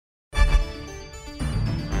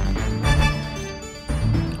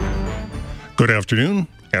Good afternoon,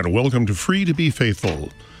 and welcome to Free to Be Faithful.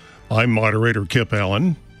 I'm moderator Kip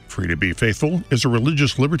Allen. Free to Be Faithful is a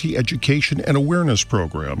religious liberty education and awareness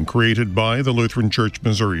program created by the Lutheran Church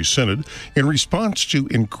Missouri Synod in response to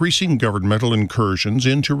increasing governmental incursions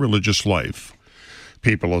into religious life.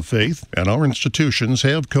 People of faith and our institutions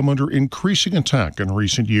have come under increasing attack in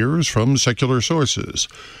recent years from secular sources.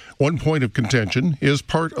 One point of contention is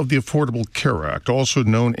part of the Affordable Care Act, also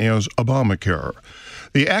known as Obamacare.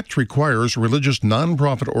 The act requires religious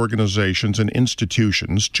nonprofit organizations and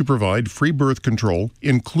institutions to provide free birth control,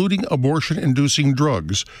 including abortion-inducing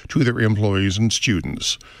drugs, to their employees and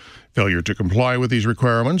students. Failure to comply with these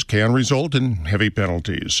requirements can result in heavy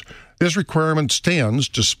penalties. This requirement stands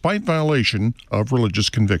despite violation of religious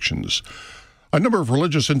convictions. A number of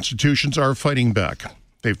religious institutions are fighting back.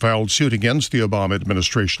 They filed suit against the Obama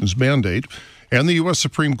administration's mandate, and the U.S.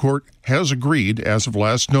 Supreme Court has agreed, as of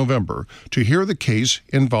last November, to hear the case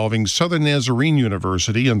involving Southern Nazarene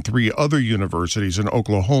University and 3 other universities in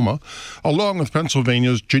Oklahoma, along with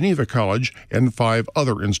Pennsylvania's Geneva College and 5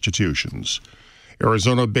 other institutions.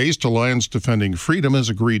 Arizona-based Alliance Defending Freedom has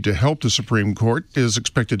agreed to help the Supreme Court. It is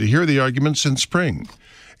expected to hear the arguments in spring.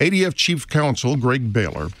 ADF Chief Counsel Greg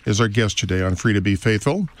Baylor is our guest today on Free to Be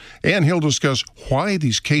Faithful, and he'll discuss why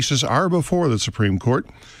these cases are before the Supreme Court,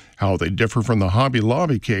 how they differ from the Hobby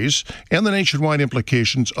Lobby case, and the nationwide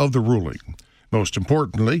implications of the ruling. Most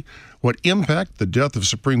importantly, what impact the death of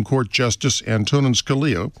Supreme Court Justice Antonin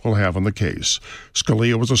Scalia will have on the case.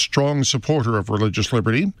 Scalia was a strong supporter of religious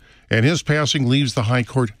liberty, and his passing leaves the High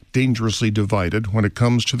Court dangerously divided when it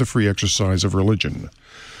comes to the free exercise of religion.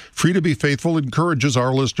 Free to Be Faithful encourages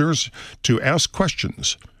our listeners to ask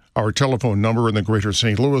questions. Our telephone number in the greater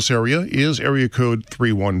St. Louis area is area code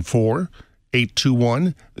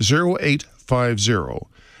 314-821-0850.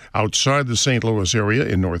 Outside the St. Louis area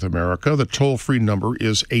in North America, the toll-free number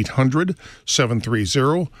is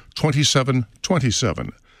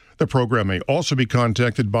 800-730-2727. The program may also be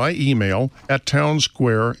contacted by email at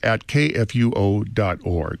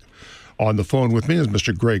townsquare@kfuo.org. On the phone with me is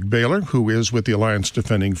Mr. Greg Baylor, who is with the Alliance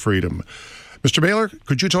Defending Freedom. Mr. Baylor,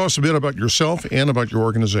 could you tell us a bit about yourself and about your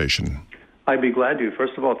organization? I'd be glad to.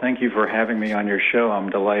 First of all, thank you for having me on your show.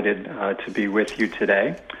 I'm delighted to be with you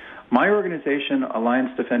today. My organization,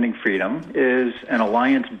 Alliance Defending Freedom, is an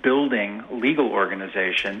alliance-building legal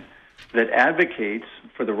organization that advocates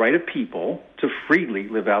for the right of people to freely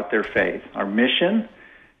live out their faith. Our mission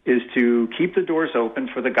is to keep the doors open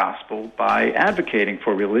for the gospel by advocating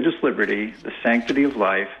for religious liberty, the sanctity of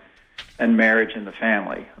life, and marriage and the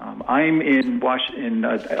family. I'm in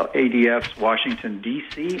ADF's Washington,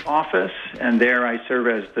 D.C. office, and there I serve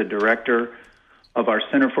as the director of our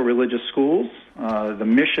Center for Religious Schools. The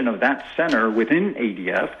mission of that center within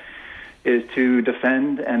ADF is to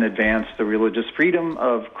defend and advance the religious freedom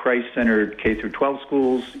of Christ-centered K-12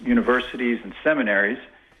 schools, universities, and seminaries.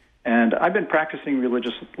 And I've been practicing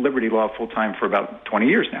religious liberty law full-time for about 20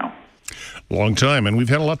 years now. Long time, and we've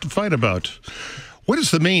had a lot to fight about. What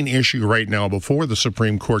is the main issue right now before the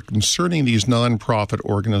Supreme Court concerning these nonprofit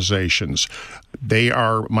organizations?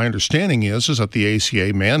 My understanding is that the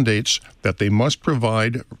ACA mandates that they must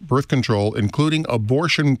provide birth control, including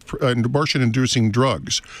abortion-inducing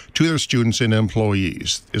drugs, to their students and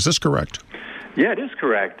employees. Is this correct? Yeah, it is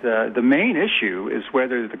correct. The main issue is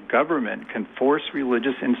whether the government can force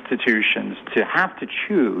religious institutions to have to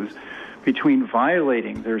choose between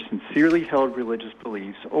violating their sincerely held religious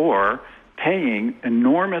beliefs or paying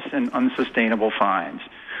enormous and unsustainable fines.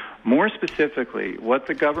 More specifically, what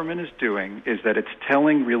the government is doing is that it's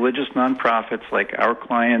telling religious nonprofits like our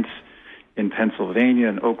clients in Pennsylvania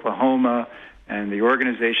and Oklahoma and the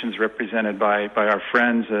organizations represented by our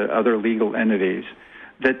friends, other legal entities,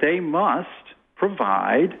 that they must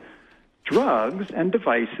provide drugs and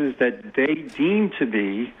devices that they deem to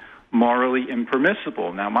be morally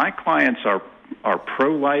impermissible. Now, my clients are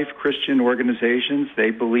pro-life Christian organizations. They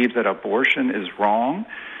believe that abortion is wrong.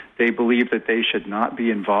 They believe that they should not be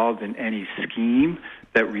involved in any scheme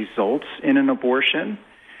that results in an abortion.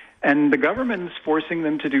 And the government is forcing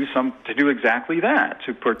them to do exactly that,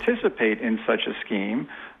 to participate in such a scheme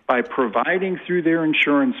by providing through their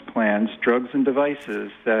insurance plans drugs and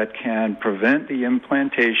devices that can prevent the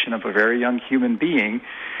implantation of a very young human being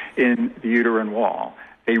in the uterine wall.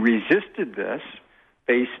 They resisted this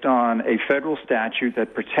based on a federal statute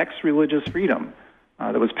that protects religious freedom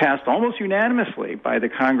that was passed almost unanimously by the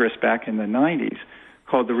Congress back in the 90s,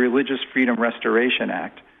 called the Religious Freedom Restoration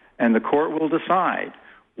Act. And the court will decide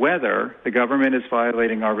whether the government is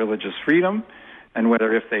violating our religious freedom, and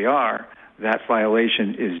whether, if they are, that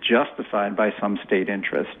violation is justified by some state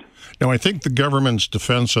interest. Now, I think the government's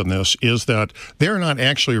defense on this is that they're not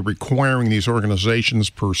actually requiring these organizations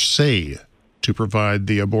per se to provide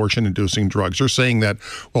the abortion-inducing drugs. They're saying that,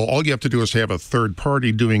 well, all you have to do is have a third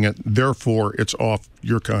party doing it, therefore it's off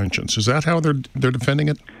your conscience. Is that how they're defending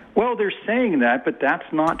it? Well, they're saying that, but that's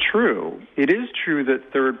not true. It is true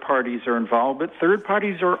that third parties are involved, but third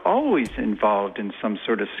parties are always involved in some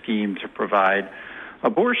sort of scheme to provide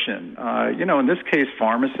abortion. In this case,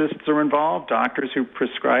 pharmacists are involved, doctors who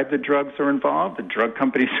prescribe the drugs are involved, the drug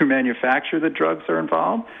companies who manufacture the drugs are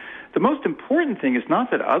involved. The most important thing is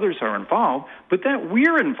not that others are involved, but that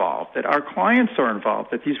we're involved, that our clients are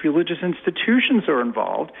involved, that these religious institutions are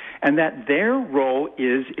involved, and that their role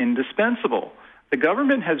is indispensable. The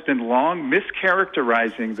government has been long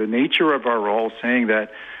mischaracterizing the nature of our role, saying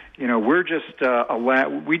that,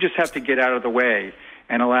 we just have to get out of the way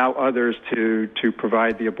and allow others to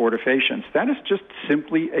provide the abortifacients. That is just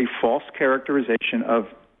simply a false characterization of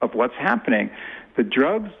what's happening. The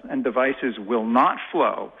drugs and devices will not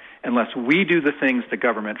flow unless we do the things the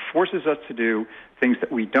government forces us to do, things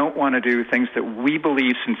that we don't want to do, things that we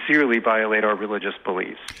believe sincerely violate our religious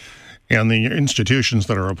beliefs. And the institutions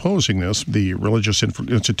that are opposing this, the religious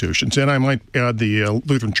institutions, and I might add the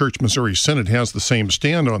Lutheran Church Missouri Synod has the same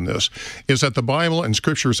stand on this, is that the Bible and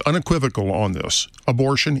Scripture is unequivocal on this.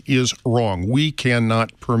 Abortion is wrong. We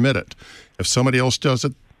cannot permit it. If somebody else does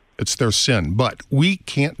it, it's their sin. But we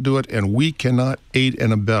can't do it, and we cannot aid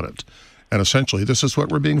and abet it. And essentially, this is what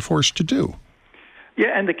we're being forced to do.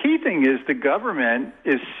 Yeah, and the key thing is the government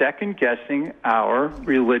is second-guessing our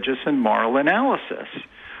religious and moral analysis.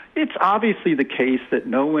 It's obviously the case that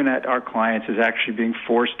no one at our clients is actually being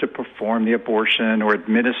forced to perform the abortion or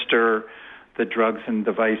administer the drugs and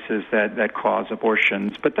devices that cause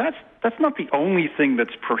abortions. But that's not the only thing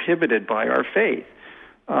that's prohibited by our faith.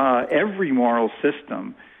 Every moral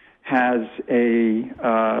system has an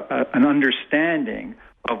understanding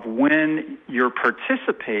of when you're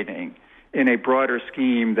participating in a broader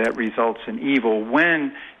scheme that results in evil,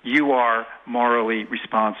 when you are morally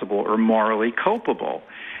responsible or morally culpable.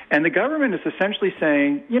 And the government is essentially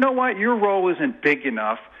saying, you know what, your role isn't big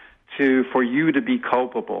enough for you to be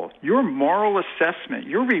culpable. Your moral assessment,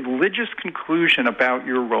 your religious conclusion about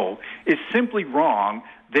your role is simply wrong,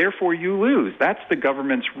 therefore you lose. That's the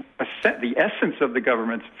essence of the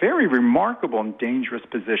government's very remarkable and dangerous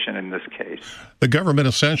position in this case. The government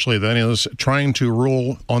essentially then is trying to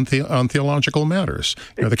rule on theological matters.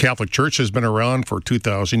 The Catholic Church has been around for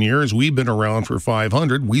 2,000 years. We've been around for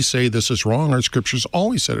 500. We say this is wrong. Our scriptures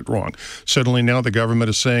always said it wrong. Suddenly now the government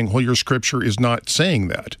is saying, well, your scripture is not saying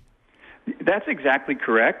that. That's exactly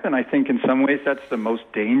correct, and I think in some ways that's the most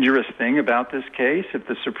dangerous thing about this case. If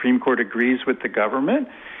the Supreme Court agrees with the government,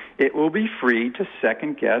 it will be free to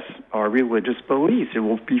second-guess our religious beliefs. It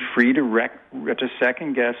will be free to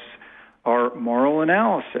second-guess our moral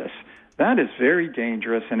analysis. That is very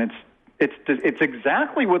dangerous, and it's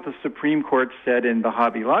exactly what the Supreme Court said in the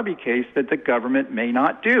Hobby Lobby case that the government may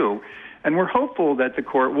not do. And we're hopeful that the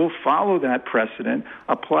court will follow that precedent,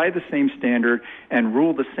 apply the same standard, and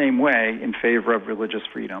rule the same way in favor of religious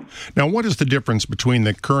freedom. Now, what is the difference between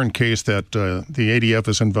the current case that the ADF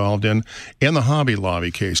is involved in and the Hobby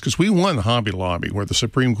Lobby case? Because we won the Hobby Lobby, where the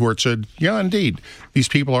Supreme Court said, yeah, indeed, these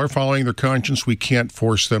people are following their conscience. We can't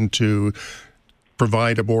force them to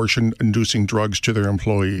provide abortion-inducing drugs to their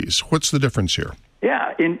employees. What's the difference here?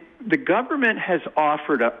 Yeah, the government has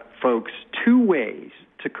offered up folks two ways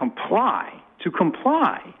to comply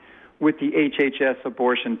with the HHS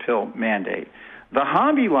abortion pill mandate. The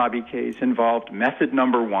Hobby Lobby case involved method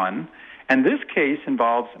number one, and this case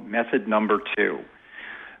involves method number two.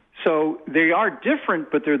 So they are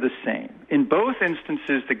different, but they're the same. In both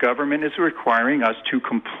instances, the government is requiring us to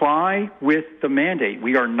comply with the mandate.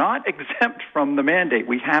 We are not exempt from the mandate.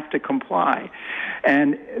 We have to comply.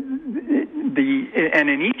 And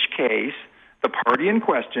in each case, the party in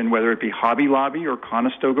question, whether it be Hobby Lobby or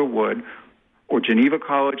Conestoga Wood or Geneva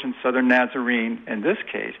College and Southern Nazarene in this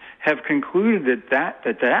case, have concluded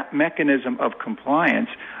that mechanism of compliance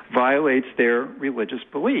violates their religious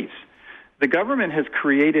beliefs. The government has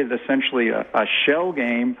created essentially a shell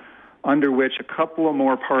game under which a couple of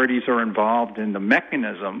more parties are involved in the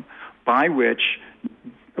mechanism by which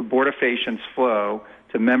abortifacients flow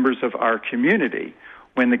to members of our community.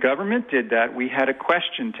 When the government did that, we had a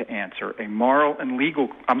question to answer, a moral and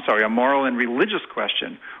religious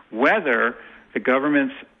question, whether the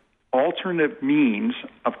government's alternative means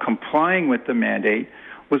of complying with the mandate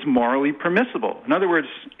was morally permissible. In other words,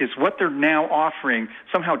 is what they're now offering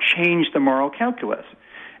somehow change the moral calculus?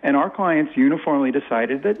 And our clients uniformly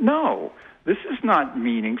decided that no, this is not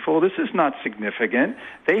meaningful, this is not significant.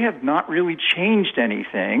 They have not really changed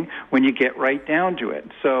anything when you get right down to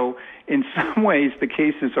it. So in some ways, the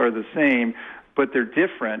cases are the same, but they're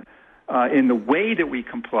different in the way that we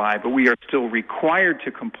comply, but we are still required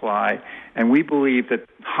to comply. And we believe that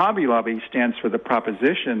Hobby Lobby stands for the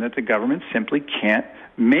proposition that the government simply can't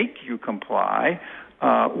make you comply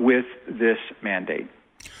with this mandate.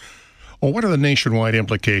 Well, what are the nationwide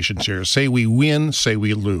implications here? Say we win, say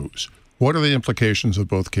we lose. What are the implications of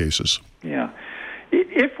both cases? Yeah.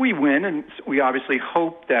 If we win, and we obviously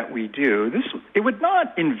hope that we do, it would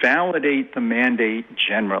not invalidate the mandate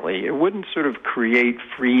generally. It wouldn't sort of create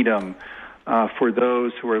freedom for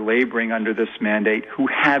those who are laboring under this mandate who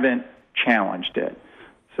haven't challenged it.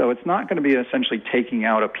 So it's not going to be essentially taking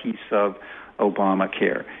out a piece of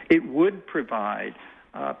Obamacare. It would provide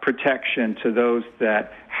protection to those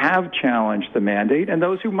that have challenged the mandate and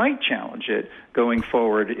those who might challenge it going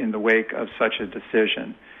forward in the wake of such a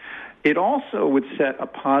decision. It also would set a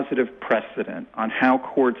positive precedent on how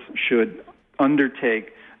courts should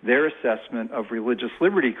undertake their assessment of religious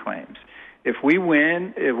liberty claims. If we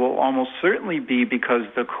win, it will almost certainly be because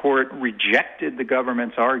the court rejected the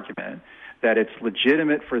government's argument that it's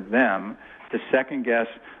legitimate for them to second-guess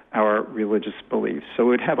our religious beliefs. So it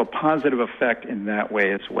would have a positive effect in that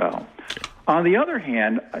way as well. On the other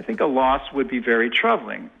hand, I think a loss would be very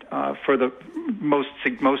troubling. For the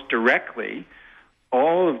most directly,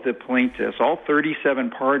 all of the plaintiffs, all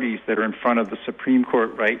 37 parties that are in front of the Supreme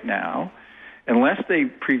Court right now, unless they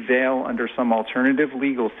prevail under some alternative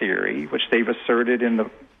legal theory, which they've asserted in the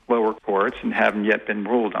lower courts and haven't yet been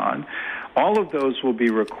ruled on, all of those will be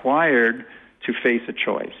required to face a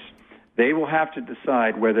choice. They will have to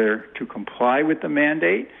decide whether to comply with the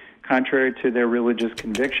mandate, contrary to their religious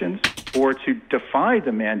convictions, or to defy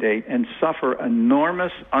the mandate and suffer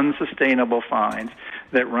enormous, unsustainable fines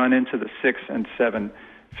that run into the 6 and 7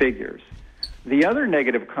 figures. The other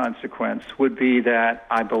negative consequence would be that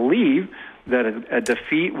I believe that a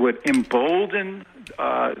defeat would embolden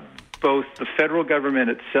both the federal government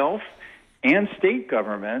itself and state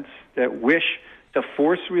governments that wish to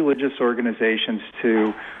force religious organizations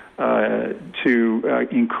to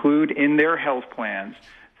include in their health plans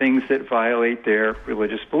things that violate their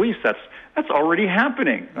religious beliefs. That's already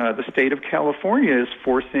happening. The state of California is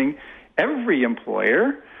forcing every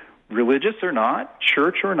employer, religious or not,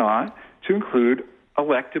 church or not, to include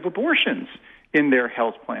elective abortions in their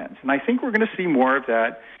health plans. And I think we're going to see more of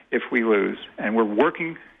that if we lose. And we're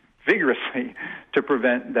working vigorously to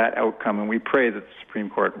prevent that outcome, and we pray that the Supreme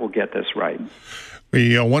Court will get this right.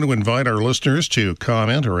 We want to invite our listeners to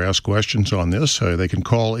comment or ask questions on this. They can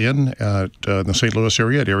call in at the St. Louis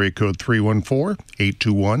area at area code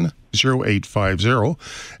 314-821-0850.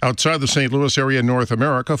 Outside the St. Louis area, North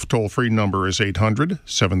America, toll-free number is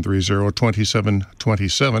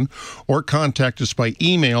 800-730-2727, or contact us by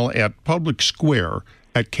email at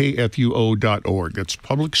publicsquare@kfuo.org. That's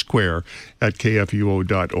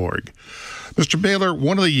publicsquare@kfuo.org. Mr. Baylor,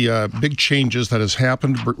 one of the big changes that has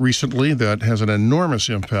happened recently that has an enormous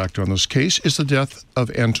impact on this case is the death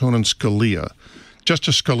of Antonin Scalia.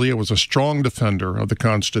 Justice Scalia was a strong defender of the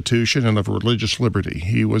Constitution and of religious liberty.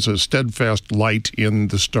 He was a steadfast light in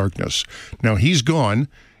this darkness. Now he's gone,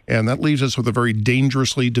 and that leaves us with a very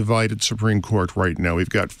dangerously divided Supreme Court right now. We've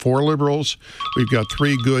got 4 liberals, we've got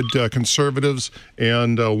 3 good conservatives,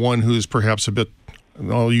 and one who's perhaps a bit,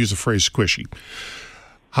 I'll use the phrase, squishy.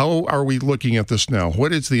 How are we looking at this now?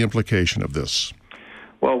 What is the implication of this?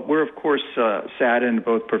 Well, we're, of course, saddened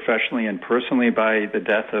both professionally and personally by the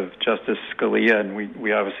death of Justice Scalia, and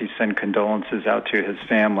we obviously send condolences out to his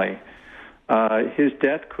family. His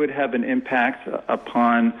death could have an impact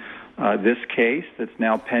upon this case that's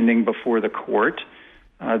now pending before the court.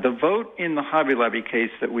 The vote in the Hobby Lobby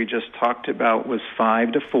case that we just talked about was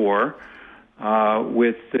 5-4.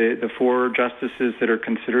 With the 4 justices that are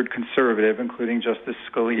considered conservative, including Justice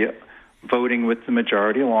Scalia, voting with the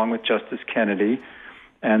majority, along with Justice Kennedy,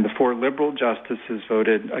 and the 4 liberal justices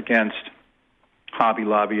voted against Hobby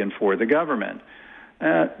Lobby and for the government.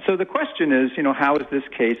 So the question is, how is this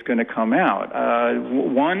case going to come out?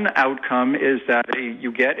 One outcome is that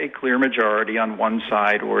you get a clear majority on one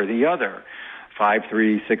side or the other,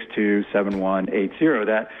 5-3, 6-2, 7-1,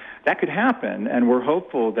 8-0. That could happen, and we're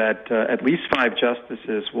hopeful that at least 5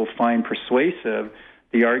 justices will find persuasive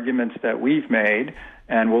the arguments that we've made,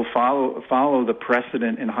 and will follow the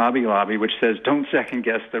precedent in Hobby Lobby, which says don't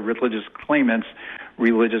second-guess the religious claimants'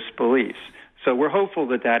 religious beliefs. So we're hopeful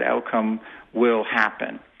that outcome will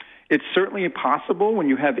happen. It's certainly possible when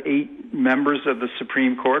you have 8 members of the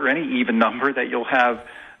Supreme Court, or any even number, that you'll have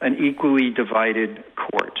an equally divided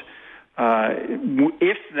court.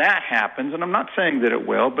 If that happens, and I'm not saying that it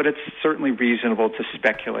will, but it's certainly reasonable to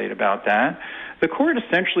speculate about that, the court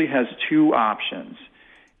essentially has two options.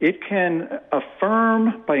 It can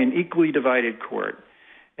affirm by an equally divided court.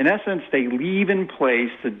 In essence, they leave in place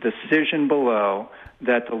the decision below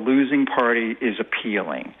that the losing party is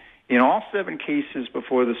appealing. In all 7 cases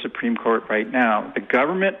before the Supreme Court right now, the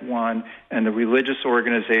government won and the religious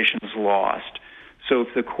organizations lost. So if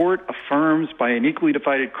the court affirms by an equally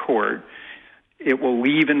divided court, it will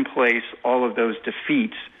leave in place all of those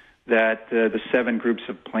defeats that the 7 groups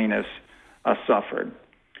of plaintiffs suffered.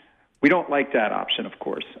 We don't like that option, of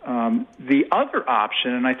course. The other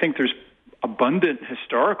option, and I think there's abundant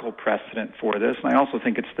historical precedent for this, and I also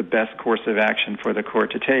think it's the best course of action for the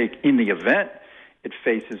court to take in the event it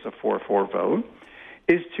faces a 4-4 vote,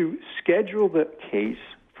 is to schedule the case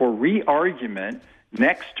for re-argument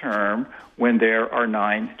next term when there are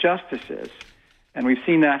 9 justices. And we've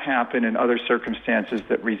seen that happen in other circumstances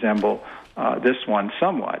that resemble this one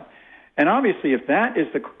somewhat. And obviously, if that is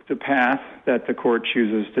the path that the court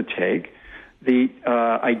chooses to take, the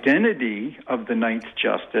identity of the 9th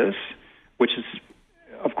justice, which is,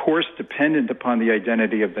 of course, dependent upon the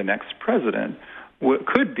identity of the next president,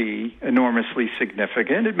 could be enormously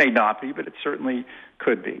significant. It may not be, but it certainly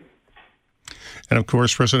could be. And, of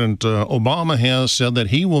course, President Obama has said that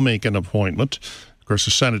he will make an appointment. Of course,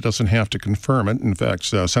 the Senate doesn't have to confirm it. In fact,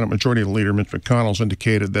 Senate Majority Leader Mitch McConnell has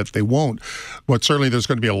indicated that they won't. But certainly there's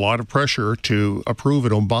going to be a lot of pressure to approve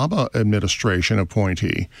an Obama administration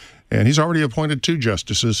appointee. And he's already appointed 2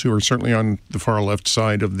 justices who are certainly on the far left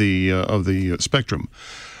side of the spectrum.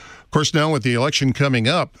 Of course, now with the election coming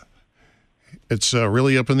up, it's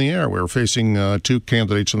really up in the air. We're facing 2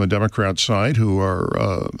 candidates on the Democrat side who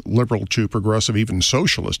are liberal to progressive, even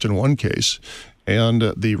socialist in one case.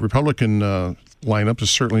 And the Republican lineup is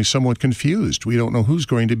certainly somewhat confused. We don't know who's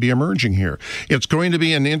going to be emerging here. It's going to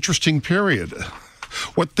be an interesting period.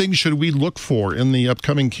 What things should we look for in the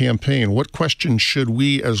upcoming campaign? What questions should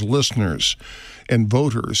we as listeners and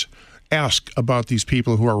voters ask about these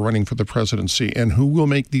people who are running for the presidency, and who will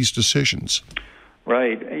make these decisions?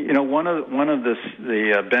 Right. You know, one of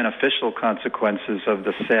the beneficial consequences of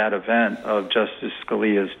the sad event of Justice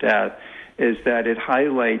Scalia's death is that it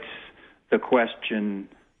highlights the question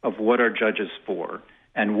of what are judges for,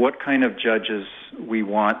 and what kind of judges we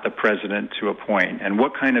want the president to appoint, and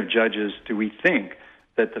what kind of judges do we think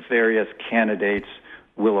that the various candidates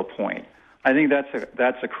will appoint. I think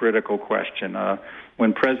that's a critical question.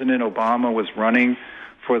 When President Obama was running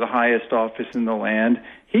for the highest office in the land,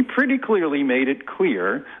 he pretty clearly made it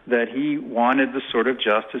clear that he wanted the sort of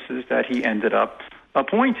justices that he ended up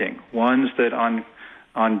appointing, ones that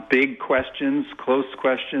on big questions, close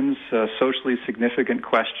questions, socially significant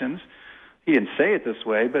questions, he didn't say it this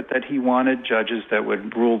way, but that he wanted judges that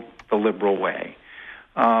would rule the liberal way.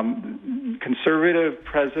 Conservative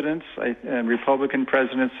presidents and Republican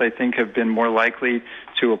presidents, I think, have been more likely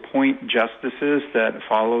to appoint justices that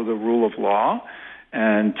follow the rule of law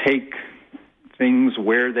and take things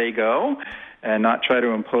where they go and not try to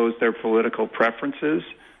impose their political preferences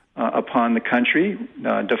upon the country,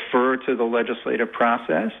 defer to the legislative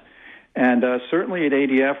process. And certainly at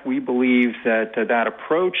ADF, we believe that that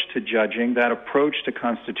approach to judging, that approach to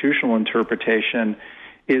constitutional interpretation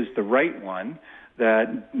is the right one,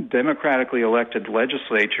 that democratically elected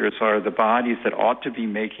legislatures are the bodies that ought to be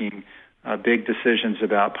making big decisions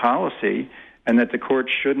about policy, and that the court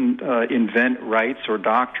shouldn't invent rights or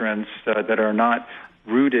doctrines that are not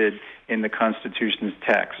rooted in the Constitution's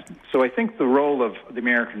text. So I think the role of the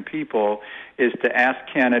American people is to ask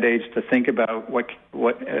candidates to think about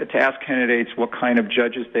to ask candidates what kind of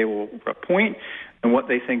judges they will appoint and what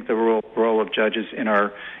they think the role of judges in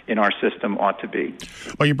our system ought to be.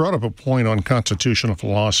 Well, you brought up a point on constitutional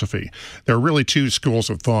philosophy. There are really 2 schools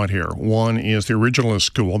of thought here. One is the originalist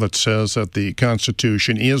school that says that the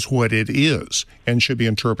Constitution is what it is and should be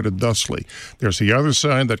interpreted thusly. There's the other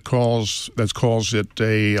side that calls it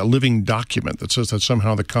a living document, that says that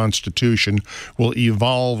somehow the Constitution will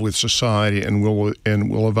evolve with society and will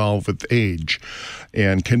evolve with age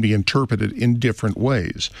and can be interpreted in different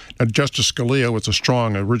ways. Now, Justice Scalia was a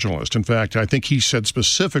strong originalist. In fact, I think he said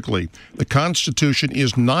specifically, the Constitution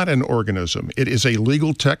is not an organism. It is a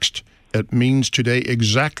legal text. It means today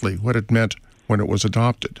exactly what it meant when it was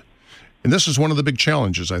adopted. And this is one of the big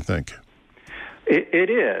challenges, I think. It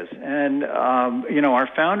is. And, our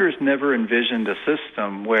founders never envisioned a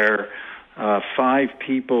system where 5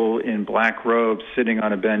 people in black robes sitting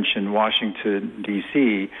on a bench in Washington,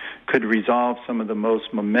 D.C. could resolve some of the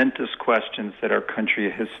most momentous questions that our country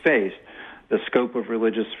has faced: the scope of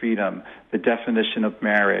religious freedom, the definition of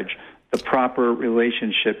marriage, the proper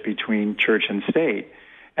relationship between church and state.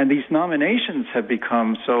 And these nominations have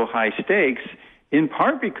become so high stakes in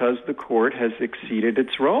part because the court has exceeded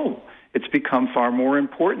its role. It's become far more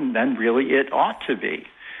important than really it ought to be.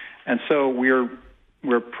 And so we're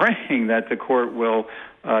praying that the court will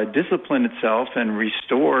discipline itself and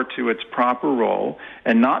restore to its proper role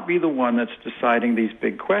and not be the one that's deciding these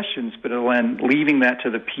big questions, but leaving that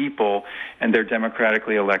to the people and their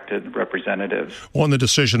democratically elected representatives. On the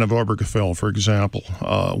decision of Obergefell, for example,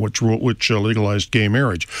 which legalized gay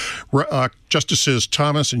marriage, Justices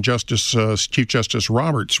Thomas and Chief Justice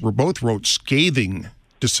Roberts both wrote scathing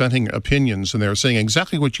dissenting opinions, and they're saying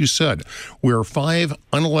exactly what you said, where 5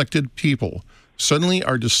 unelected people suddenly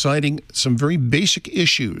are deciding some very basic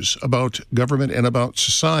issues about government and about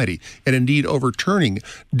society, and indeed overturning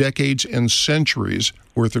decades and centuries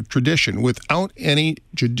worth of tradition without any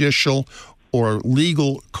judicial or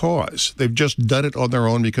legal cause. They've just done it on their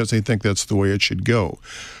own because they think that's the way it should go.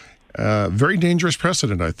 Very dangerous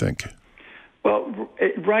precedent, I think. Well,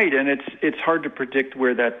 right, and it's hard to predict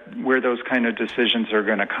where those kind of decisions are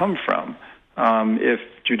going to come from. If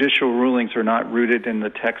judicial rulings are not rooted in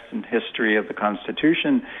the text and history of the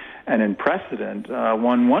Constitution and in precedent,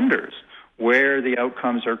 one wonders where the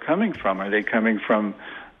outcomes are coming from. Are they coming from,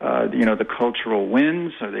 the cultural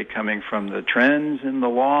winds? Are they coming from the trends in the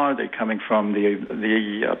law? Are they coming from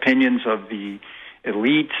the opinions of the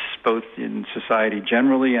elites, both in society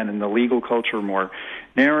generally and in the legal culture more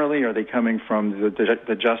narrowly? Are they coming from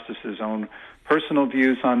the justice's own personal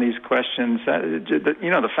views on these questions?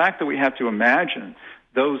 The fact that we have to imagine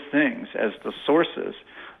those things as the sources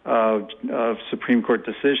of Supreme Court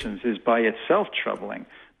decisions is by itself troubling.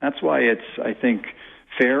 That's why it's, I think,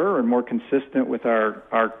 fairer and more consistent with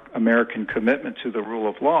our American commitment to the rule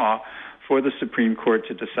of law for the Supreme Court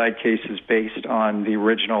to decide cases based on the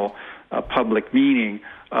original public meaning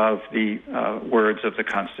of the words of the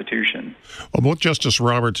Constitution. Well, both Justice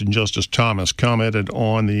Roberts and Justice Thomas commented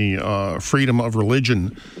on the freedom of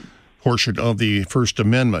religion portion of the First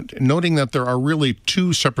Amendment, noting that there are really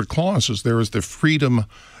 2 separate clauses. There is the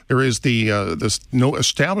no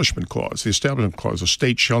establishment clause. The establishment clause: the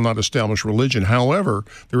state shall not establish religion. However,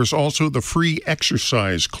 there is also the free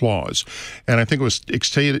exercise clause, and I think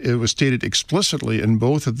it was stated explicitly in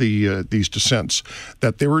both of these dissents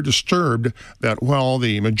that they were disturbed that while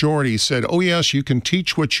the majority said, "Oh yes, you can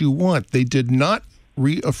teach what you want," they did not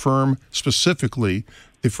reaffirm specifically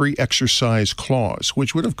the free exercise clause,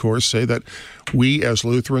 which would, of course, say that we as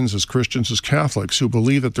Lutherans, as Christians, as Catholics who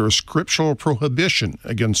believe that there is scriptural prohibition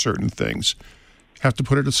against certain things have to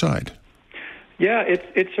put it aside. Yeah,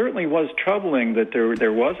 it certainly was troubling that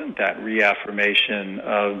there wasn't that reaffirmation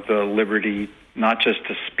of the liberty not just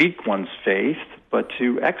to speak one's faith, but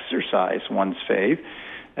to exercise one's faith.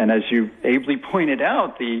 And as you ably pointed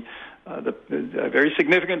out, the very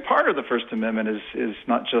significant part of the First Amendment is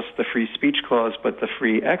not just the free speech clause, but the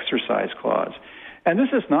free exercise clause. And this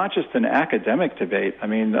is not just an academic debate. I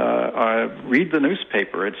mean, read the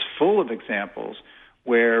newspaper. It's full of examples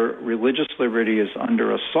where religious liberty is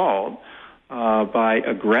under assault by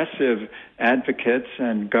aggressive advocates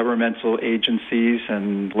and governmental agencies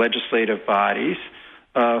and legislative bodies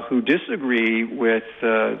who disagree with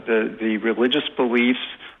the religious beliefs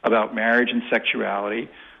about marriage and sexuality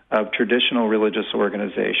of traditional religious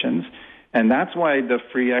organizations. And that's why the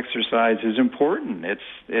free exercise is important.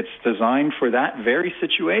 It's designed for that very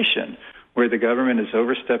situation where the government is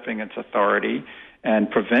overstepping its authority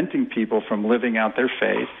and preventing people from living out their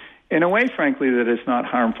faith in a way, frankly, that is not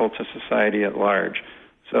harmful to society at large.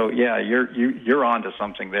 So, yeah, you're on to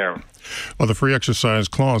something there. Well, the free exercise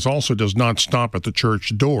clause also does not stop at the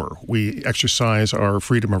church door. We exercise our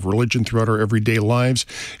freedom of religion throughout our everyday lives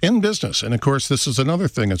and business. And, of course, this is another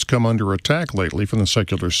thing that's come under attack lately from the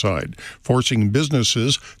secular side, forcing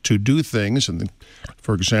businesses to do things, and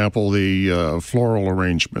for example, the floral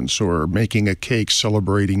arrangements or making a cake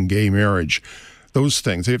celebrating gay marriage, those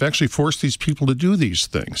things. They've actually forced these people to do these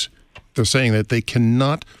things. They're saying that they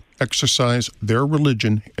cannot exercise their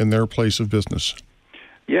religion in their place of business.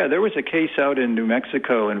 Yeah, there was a case out in New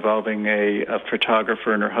Mexico involving a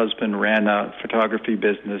photographer and her husband ran a photography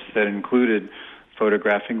business that included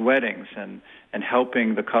photographing weddings and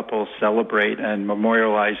helping the couple celebrate and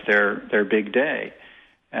memorialize their big day.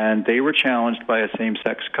 And they were challenged by a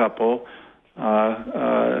same-sex couple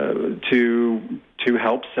to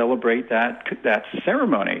help celebrate that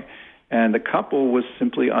ceremony. And the couple was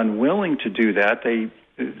simply unwilling to do that.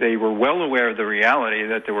 They were well aware of the reality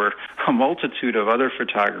that there were a multitude of other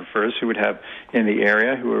photographers who would have in the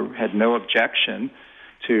area who had no objection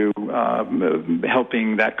to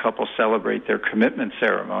helping that couple celebrate their commitment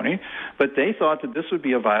ceremony, but they thought that this would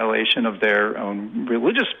be a violation of their own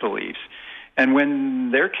religious beliefs. And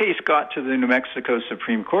when their case got to the New Mexico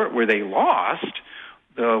Supreme Court, where they lost,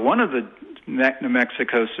 one of the New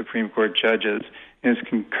Mexico Supreme Court judges, in his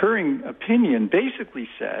concurring opinion, basically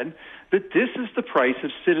said that this is the price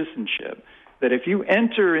of citizenship, that if you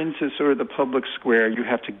enter into sort of the public square, you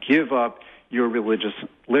have to give up your religious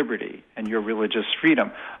liberty and your religious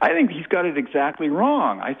freedom. I think he's got it exactly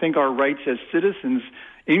wrong. I think our rights as citizens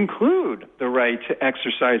include the right to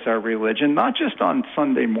exercise our religion, not just on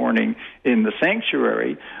Sunday morning in the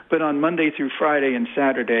sanctuary, but on Monday through Friday and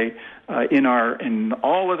Saturday in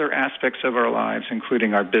all other aspects of our lives,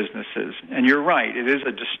 including our businesses. And you're right, it is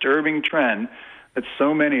a disturbing trend that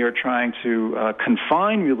so many are trying to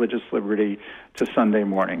confine religious liberty to Sunday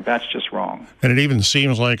morning. That's just wrong. And it even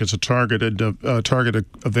seems like it's a targeted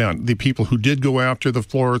event. The people who did go after the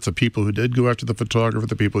florists, the people who did go after the photographer,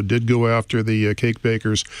 the people who did go after the cake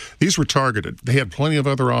bakers, these were targeted. They had plenty of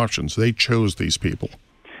other options. They chose these people.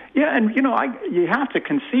 Yeah, and you have to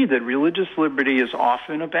concede that religious liberty is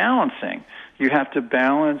often a balancing. You have to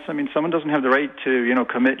balance. I mean, someone doesn't have the right to,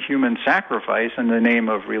 commit human sacrifice in the name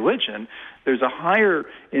of religion. There's a higher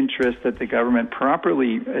interest that the government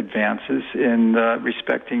properly advances in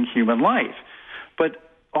respecting human life.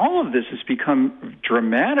 But all of this has become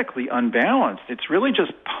dramatically unbalanced. It's really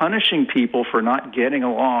just punishing people for not getting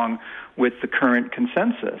along with the current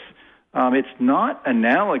consensus. It's not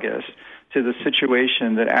analogous to the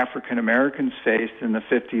situation that African Americans faced in the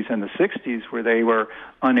 50s and the 60s, where they were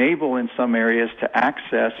unable in some areas to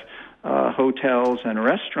access hotels and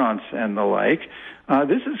restaurants and the like.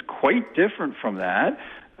 This is quite different from that.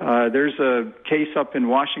 There's a case up in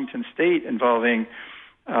Washington State involving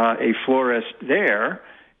a florist there,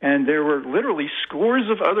 and there were literally scores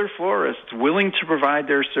of other florists willing to provide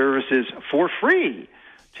their services for free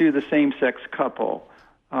to the same-sex couple.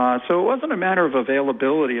 So it wasn't a matter of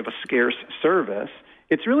availability of a scarce service.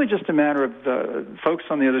 It's really just a matter of the folks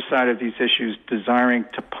on the other side of these issues desiring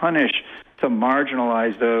to punish, to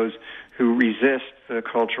marginalize those who resist the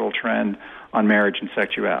cultural trend on marriage and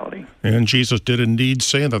sexuality. And Jesus did indeed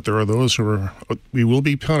say that there are those we will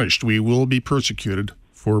be punished, we will be persecuted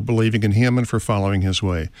for believing in him and for following his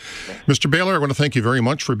way. Mr. Baylor, I want to thank you very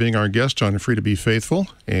much for being our guest on Free to Be Faithful,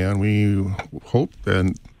 and we hope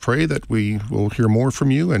and pray that we will hear more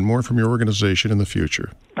from you and more from your organization in the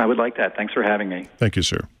future. I would like that. Thanks for having me. Thank you,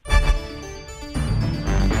 sir.